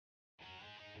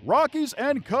Rockies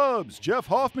and Cubs. Jeff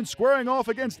Hoffman squaring off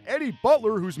against Eddie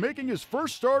Butler, who's making his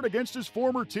first start against his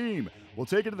former team. We'll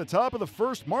take it to the top of the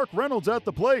first. Mark Reynolds at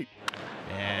the plate.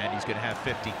 And he's going to have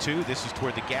 52. This is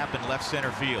toward the gap in left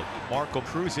center field. Mark will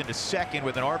cruise into second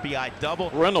with an RBI double.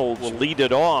 Reynolds will lead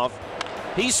it off.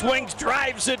 He swings,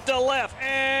 drives it to left,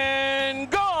 and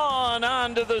gone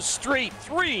onto the street.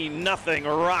 3-0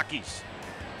 Rockies.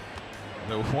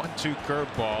 The 1-2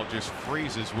 curveball just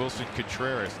freezes Wilson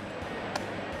Contreras.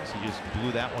 So he just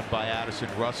blew that one by Addison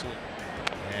Russell.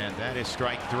 And that is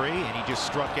strike 3, and he just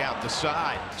struck out the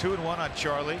side. 2-1 on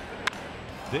Charlie.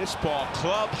 This ball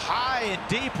clubbed high and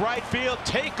deep right field.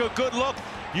 Take a good look.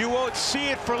 You won't see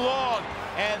it for long.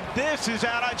 And this is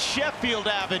out on Sheffield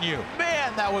Avenue.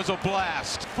 Man, that was a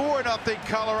blast. 4-0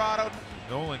 Colorado.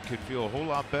 Nolan could feel a whole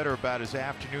lot better about his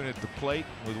afternoon at the plate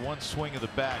with one swing of the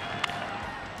bat.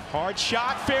 Hard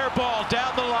shot, fair ball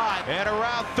down the line. And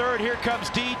around third, here comes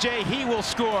DJ. He will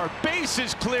score.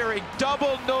 Bases clearing,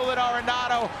 double Nolan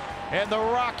Arenado. And the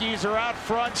Rockies are out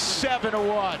front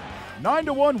 7-1.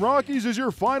 9-1 Rockies is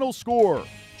your final score.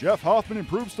 Jeff Hoffman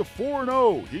improves to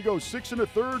 4-0. He goes 6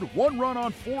 1/3, 1 run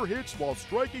on 4 hits while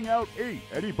striking out 8.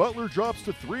 Eddie Butler drops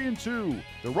to 3-2.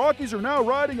 The Rockies are now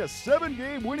riding a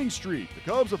 7-game winning streak. The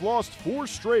Cubs have lost 4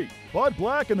 straight. Bud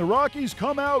Black and the Rockies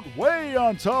come out way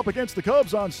on top against the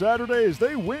Cubs on Saturday as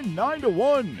they win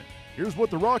 9-1. Here's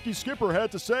what the Rockies skipper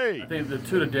had to say. I think the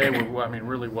two today were,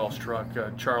 really well struck.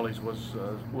 Charlie's was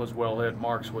well hit.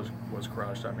 Mark's was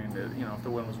crushed. If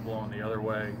the wind was blowing the other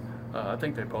way, I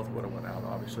think they both would have went out.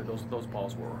 Obviously, those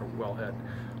balls were well hit.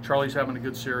 Charlie's having a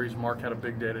good series. Mark had a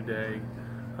big day today.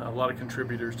 A lot of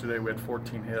contributors today. We had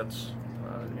 14 hits.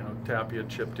 Tapia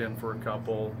chipped in for a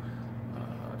couple.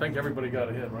 I think everybody got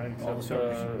a hit, right? Except,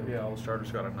 all the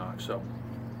starters got a knock. So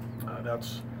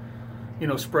that's.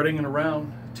 Spreading it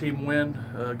around, team win,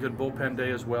 good bullpen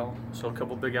day as well. So a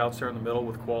couple big outs there in the middle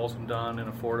with Qualls and Dunn in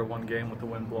a 4-1 game with the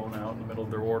wind blowing out in the middle of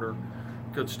their order.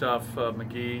 Good stuff.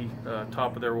 McGee,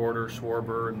 top of their order,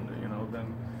 Schwarber, and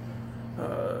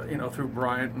then through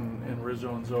Bryant and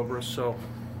Rizzo and Zobrist. So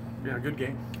yeah, good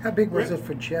game. How big was it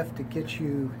for Jeff to get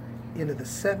you into the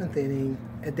 7th inning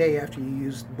a day after you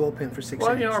used bullpen for 6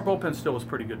 innings? Well, our bullpen still was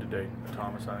pretty good today,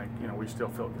 Thomas. I think, we still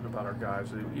feel good about our guys.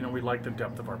 We like the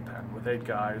depth of our pen with 8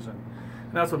 guys, and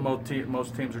that's what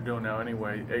most teams are doing now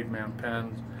anyway, 8-man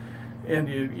pens. And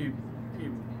you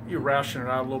ration it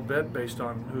out a little bit based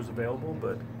on who's available,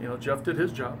 but, Jeff did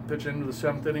his job. Pitching into the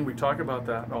 7th inning, we talk about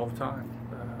that all the time.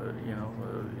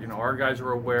 Our guys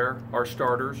are aware, our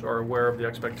starters are aware of the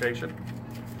expectation.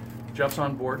 Jeff's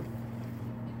on board.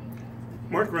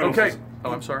 Mark Reynolds. Okay.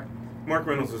 I'm sorry. Mark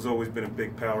Reynolds has always been a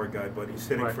big power guy, but he's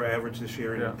hitting for average this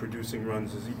year and producing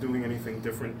runs. Is he doing anything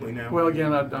differently now? Well,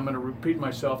 again, I'm going to repeat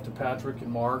myself to Patrick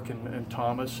and Mark and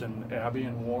Thomas and Abby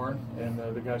and Warren and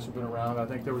the guys who've been around. I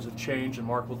think there was a change, and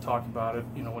Mark will talk about it.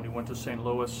 When he went to St.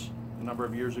 Louis a number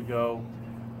of years ago,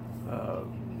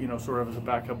 sort of as a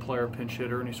backup player, pinch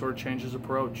hitter, and he sort of changed his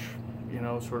approach,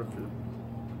 sort of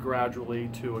gradually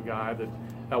to a guy that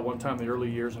at one time, the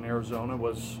early years in Arizona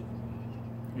was,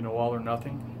 all or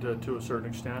nothing to a certain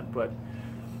extent. But,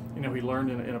 he learned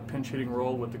in a pinch hitting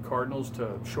role with the Cardinals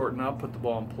to shorten up, put the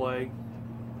ball in play.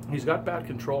 He's got bat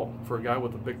control for a guy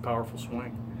with a big, powerful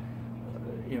swing.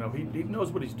 He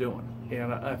knows what he's doing.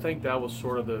 And I think that was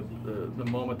sort of the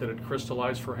moment that it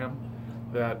crystallized for him,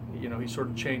 that, he sort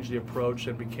of changed the approach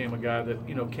and became a guy that,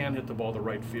 can hit the ball to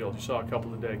right field. You saw a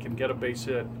couple today, can get a base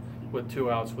hit with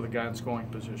 2 outs with a guy in scoring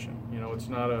position.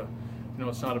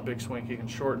 It's not a big swing. He can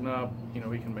shorten up. He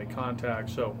can make contact.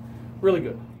 So, really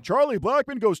good. Charlie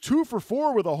Blackmon goes 2 for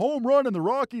 4 with a home run in the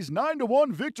Rockies'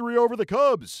 9-1 victory over the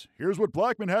Cubs. Here's what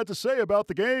Blackmon had to say about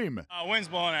the game. Wind's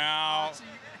blowing out.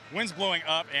 Wind's blowing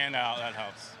up and out. That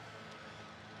helps.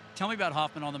 Tell me about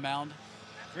Hoffman on the mound.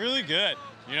 Really good.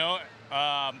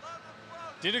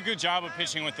 Did a good job of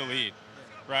pitching with the lead,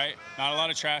 right? Not a lot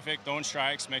of traffic, throwing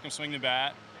strikes, make him swing the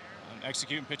bat,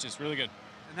 executing pitches. Really good.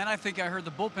 And then I think I heard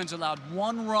the bullpen's allowed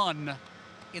 1 run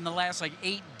in the last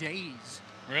 8 days.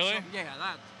 Really? So,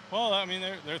 yeah. Well,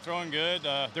 they're throwing good.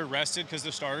 They're rested because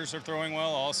the starters are throwing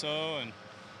well also, and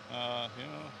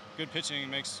good pitching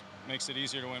makes it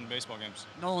easier to win baseball games.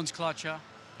 Nolan's clutch, huh?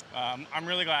 I'm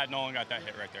really glad Nolan got that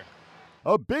hit right there.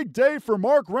 A big day for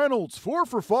Mark Reynolds, 4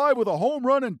 for 5 with a home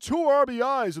run and 2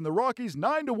 RBIs in the Rockies'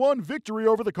 9-1 victory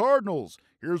over the Cardinals.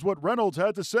 Here's what Reynolds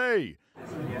had to say.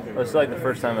 It's like the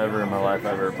first time ever in my life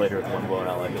I've ever played with one blown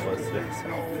out like it was today.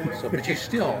 But you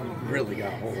still really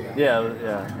got a hold of that. Yeah.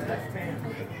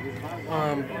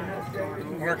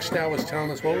 Mark Stow was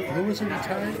telling us, who was it he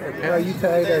tied? You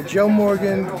tied Joe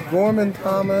Morgan, Gorman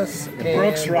Thomas, and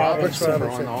Brooks Robertson.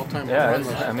 On the all-time yeah,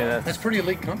 I mean that's pretty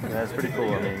elite company. That's pretty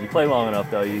cool. I mean, you play long enough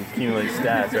though, you accumulate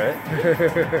stats, right?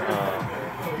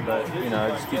 But you know, I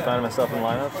just keep finding myself in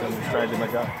lineups and just trying to do my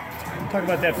job. Talk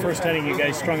about that first inning. You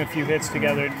guys strung a few hits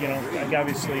together. You know,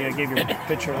 obviously gave your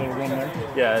pitcher a little run there.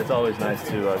 Yeah, it's always nice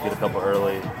to get a couple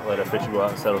early, let a pitcher go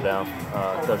out and settle down,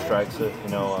 throw strikes. You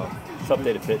know, it's up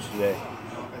day to pitch today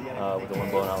with the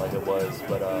wind blowing out like it was.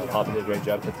 But Hoffman did a great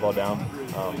job, put the ball down.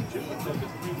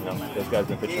 You know, those guys have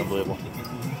been pitching unbelievable.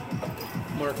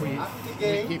 Mark, we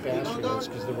keep asking this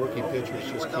because the rookie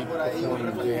pitchers just keep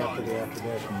performing day after day after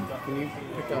day. Can you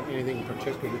pick out anything in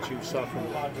particular that you saw from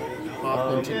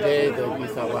Hoffman today that you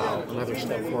thought, wow, another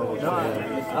step forward? No, I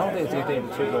don't think it's anything in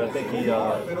particular. I think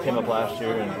he came up last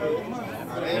year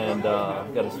and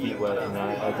got his feet wet, and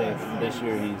I think this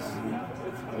year he's,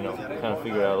 you know, kind of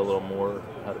figured out a little more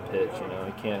how to pitch. You know,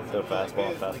 he can't throw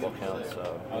fastball. Fastball counts.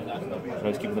 You know,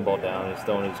 he's keeping the ball down. He's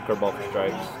throwing his curveball for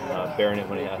strikes, bearing it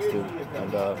when he has to,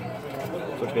 and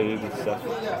that's what you got to do to be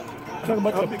successful.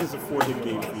 How big is a 4-hit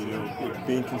game for you? Like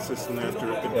being consistent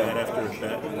after at bat after at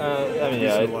bat. I mean,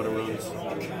 yeah, a lot of runs.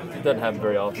 It doesn't happen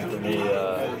very often for me.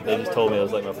 They just told me it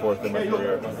was like my 4th in my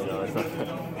career. You know, it's not,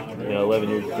 you know, 11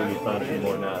 years you could be fine for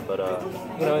more than that. But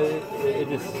you know, it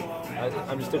just.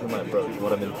 I'm just sticking with my approach,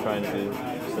 what I've been trying to do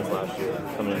since last year,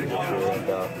 coming into this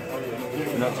year,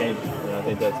 and not changing. And I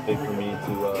think that's big for me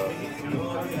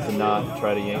to not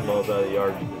try to yank balls out of the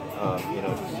yard. You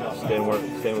know, just stay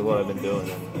with what I've been doing,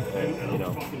 and you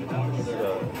know,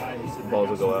 balls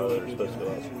will go out where they're supposed to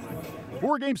go out.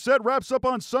 4-game set wraps up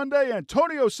on Sunday.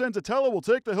 Antonio Senzatella will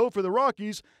take the hill for the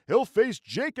Rockies. He'll face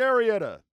Jake Arrieta.